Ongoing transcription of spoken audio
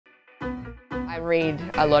I read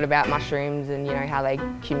a lot about mushrooms and how they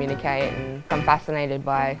communicate, and I'm fascinated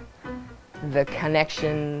by the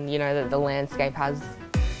connection that the landscape has.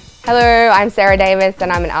 Hello, I'm Sarah Davis and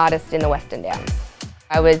I'm an artist in the Western Downs.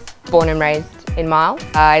 I was born and raised in Miles.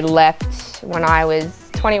 I left when I was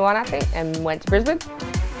 21 I think and went to Brisbane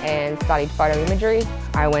and studied photoimagery.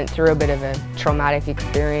 I went through a bit of a traumatic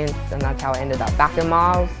experience and that's how I ended up back in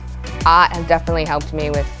Miles. Art has definitely helped me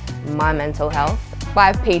with my mental health. I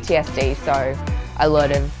have PTSD, so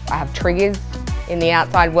I have triggers in the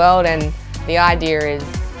outside world, and the idea is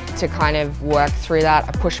to kind of work through that.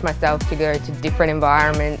 I push myself to go to different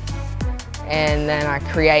environments and then I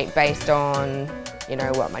create based on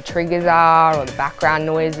what my triggers are, or the background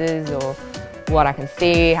noises, or what I can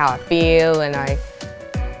see, how I feel, and I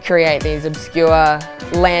create these obscure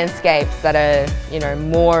landscapes that are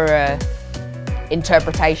more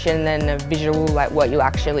interpretation than a visual, like what you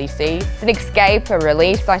actually see. It's an escape, a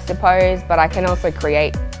release I suppose, but I can also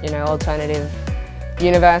create alternative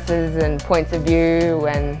universes and points of view,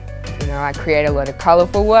 and I create a lot of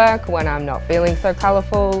colourful work when I'm not feeling so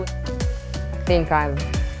colourful. I think I've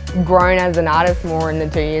grown as an artist more in the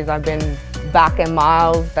 2 years I've been back in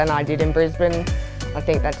Miles than I did in Brisbane. I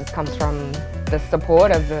think that just comes from the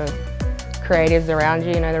support of the creatives around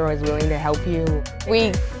you, they're always willing to help you.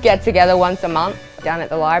 We get together once a month down at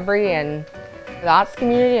the library, and the arts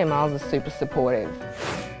community in Miles is super supportive.